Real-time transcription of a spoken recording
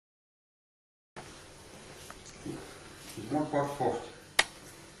Don't put foot.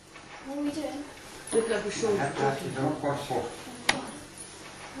 What are we doing? Look like a short. Don't put foot.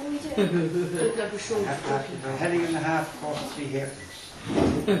 What are we doing? Look like a short. A heading and a half costs 3 halfpence.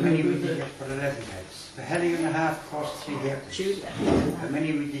 How many would you get for 11 pence? A heading and a half costs 3 halfpence. How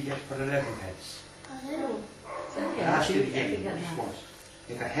many would you get for 11 pence? I don't know. Ask it again, which was.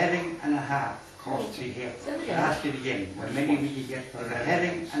 If a heading and a half costs 3 halfpence. Ask it again. How many would you get for a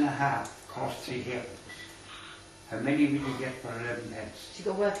heading and a half costs 3 halfpence? How many would you get for 11 pence? You've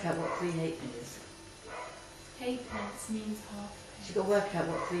got to work out what 3 halfpenny is. Halfpence means half. You've got to work out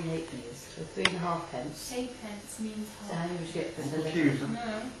what 3 halfpenny is. So 3.5 pence. Halfpence means So how half. much you get for 11? Confuse them.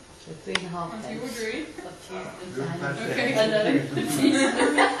 No. So 3.5 Auntie pence. Audrey. Okay. I know.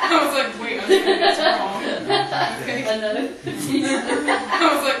 I was like, wait, I'm doing this wrong. Okay. I know. I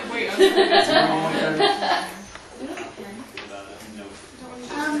was like, wait, I'm doing this wrong.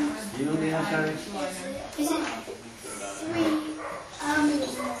 You know the answer? Is it 3?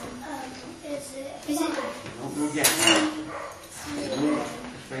 Is it? Don't go yet.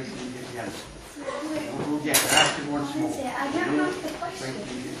 Wait till you get the answer. Don't go yet. Ask it once more. I don't remember the Wait question.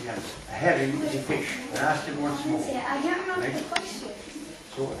 till you get the answer. A herring is a fish. Ask it once more. I don't remember Right? the question.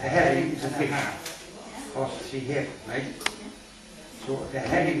 So a herring is a fish. Costs 3 halfpence, right? So the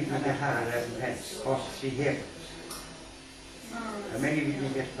herring and a half 11 pence costs 3 halfpence. How many would you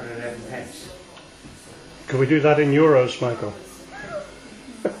get for 11 pence? Could we do that in euros, Michael?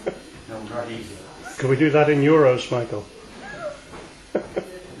 No, not easy. Could we do that in euros, Michael?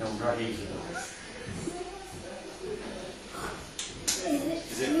 No, not easy.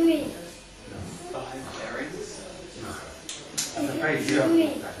 Is it 3? 5 herrings? I'm afraid you haven't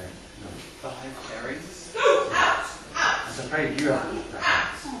looked at it. 5 herrings? I'm afraid you haven't looked at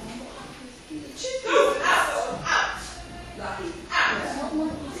it.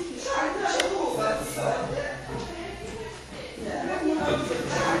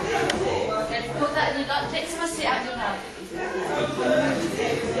 Put that in your lap. Next time I sit out your mouth.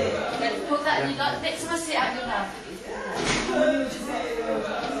 Put that in your lap. Next time I sit out your mouth.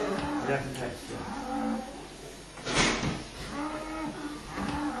 11 pence, yeah.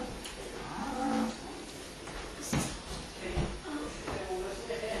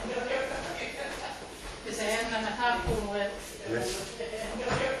 Is a hand and a half full with? Yes,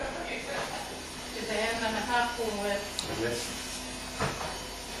 Is a hand and a half full with? yes.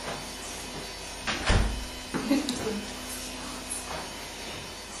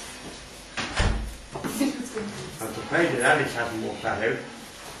 I'm afraid that Alice hasn't worked that out.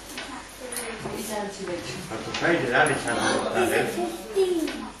 Put your down to Rachel. I'm afraid that Alice hasn't worked that out. 15?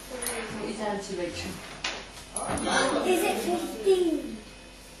 Put your down to Rachel. Is it 15?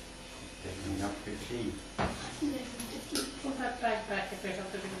 Definitely not 15. Put that bag back if I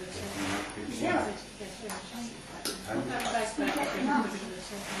have to do this. Definitely not 15. Put that bag back if I have to do this.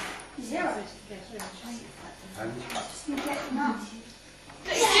 0. And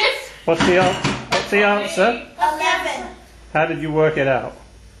What's the answer? 11. How did you work it out?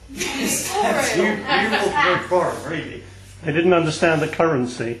 you worked out for him, really. I didn't understand the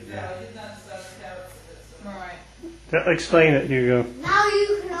currency. Yeah. Right. Explain it, Hugo. Now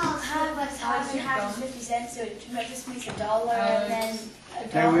you can ask how much half and half is 50 cents, so it just makes $1 and then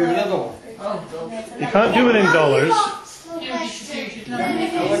 $1. Now we have another one. Oh, You can't do it in dollars. You should do I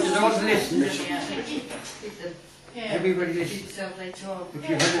want you all to listen. listen. Everybody listen. Yourself later on. If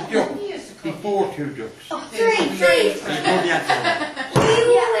you had a duck before 2 ducks, 3. 3. you know the answer.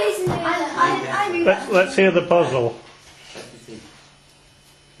 We always knew. I knew that. Let's hear the puzzle.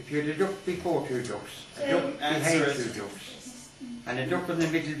 If you had a duck before 2 ducks, a duck behind Answer 2 it. ducks, and a duck in the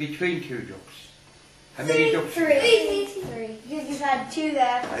middle between 2 ducks, how many ducks? 3. You've had 2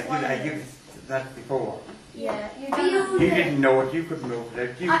 there. I give that before. Yeah. You didn't know it, you couldn't open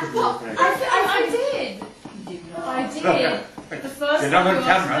it, you couldn't open it. I did. I did. The first You're not time on you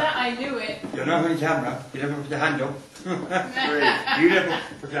asked camera. that, I knew it. You're not on camera, you never put the hand up. You never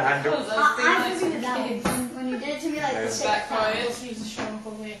put the hand up. I figured that when you did it to me like this. Back quiet. She's a strong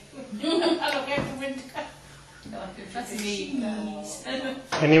away. I don't have to win. That's me.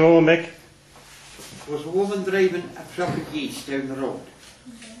 Any more, Mick? There was a woman driving a flock of geese down the road,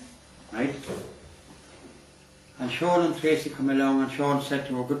 right? And Sean and Tracy come along and Sean said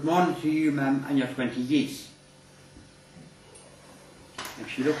to her, "Good morning to you, ma'am, and your 20 geese." And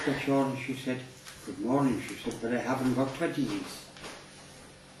she looked at Sean and she said, "Good morning," she said, "but I haven't got 20 geese."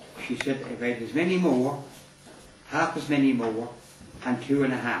 She said, "If I had as many more, half as many more, and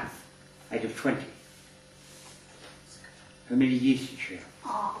 2.5, I'd have 20. How many geese did she have?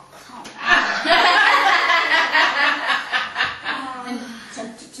 Oh, come on. And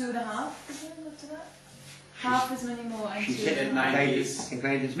 2.5. Is there up to that? Half as many more and She two said and if a half. Nine I geese. if I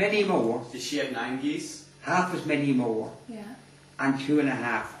had as many more, Did she have 9 geese? half as many more, Yeah. and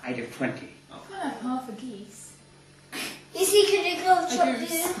 2.5, I'd have 20. I can't have half a geese. You see, could it go chopped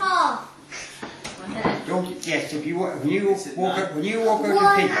goose. in half? Don't, yes, if you, when you Is it walk nine? out, when you walk out One the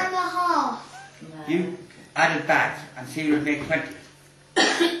and figure, a half. you add it back and see it'll make 20.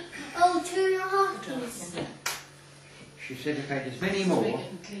 Oh, 2.5 geese. She said if I had as many more,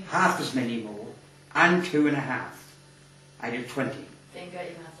 half as many more, and 2.5, I'd have 20. Then go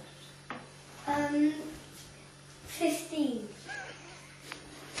even have 15.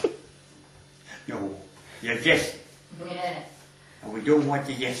 No, you're guessing, it. Yeah. and we don't want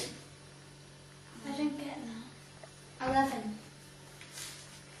you guessing. I don't get that. 11.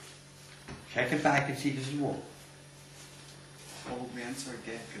 Check it back and see does it work. What would the answer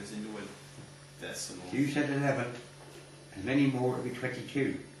again? Goes into a decimal. You said 11, as many more would be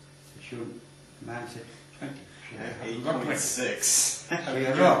 22. But your man said 20. She said, I haven't got 20. 8.6. So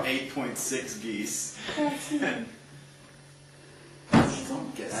you're wrong. 8.6 geese. 13.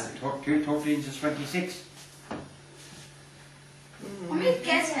 Don't guess. And two totally into 26. I'm going to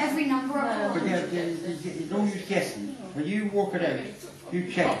guess every number I But yeah, no use guessing. When you walk it out, you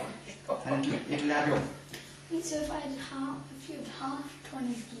check it, and it'll add up. So if I had half, if you had half 20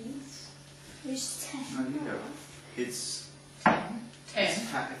 geese, there's 10. No, you go. It's 10.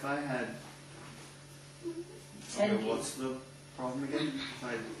 if I had. 10 Okay, what's the problem again? If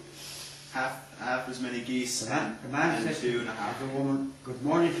I had half as many geese The man and said 2.5. to the woman, good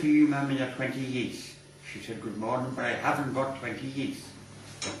morning to you, ma'am, and your 20 geese. She said, good morning, but I haven't got 20 geese.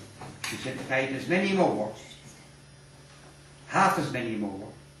 She said, if I had as many more, half as many more,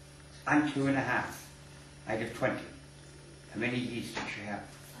 and 2.5, I'd have 20. How many geese did she have?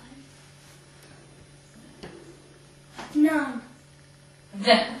 9.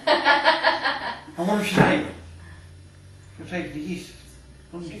 And what did she say? She said the geese.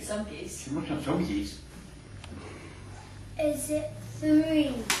 It's some geese. She must have some geese. Is it 3? Is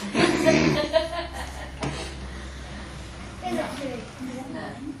it 3? No.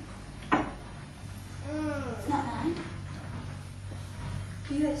 It's not 9.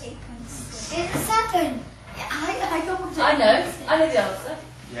 You had 8.6. Is it 7? I don't I know. I know the answer.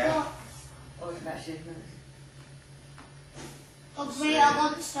 Yeah. Oh, it's actually Oh, wait, I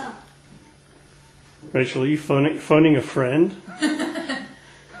want some. Rachel, are you phoning a friend? Can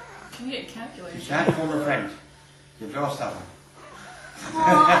you get a You calculator? can't phone a friend. You've lost that one.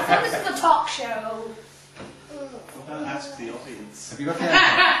 Oh, I thought this was a talk show. What about ask the audience? Have you got the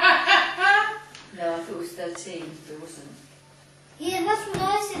answer? No, I thought it was 13, but it wasn't. Yeah, that's what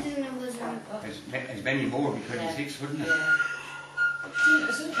I said and it wasn't. As many more would be 26, wouldn't it? Yeah.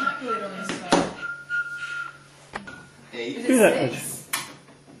 There's a calculator on this phone. 8. Is Do it that. 6?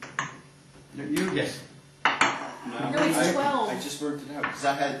 You guess. No, No, it's 12. I just worked it out because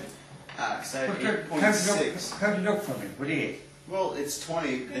I had Count it 8.6. up, count it up for me. What is it? Well, it's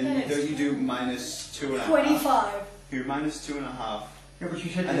 20, then and it's then you do minus 2.5. 25. You're minus 2.5, Yeah, but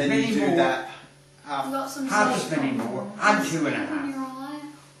you said and as then you many do more, that I've half. got some half sauce. as many more, and 2.5. You're alright.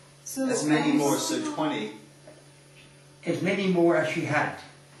 So As many more, so 20. As many more as she had,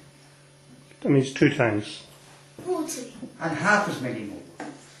 That means 2 times. 40. and half as many more,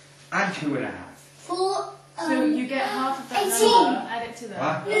 and 2.5. 4. So you get half of that 18. number, add it to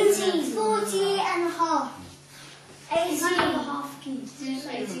that. What? 18. 48 and a half. 18 and a half geese. It's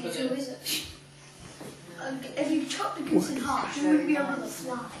 82, is it? If you chop the goose in half, you wouldn't be able to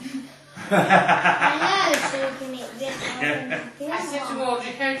fly. I know, so you can eat this half. I said to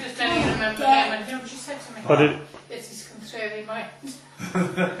Audrey, how does Danny remember them? And you know what she said to me? What did, This is controlling my...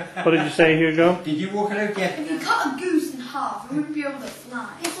 what did you say, Hugo? Did you walk it out yet? If you cut a goose in half, you wouldn't be able to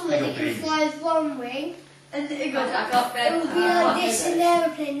fly. It's I don't it believe can you. fly with one wing, and it goes. I got It would be like this, an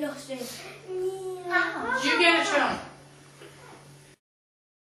aeroplane lost it. You get it, Sean.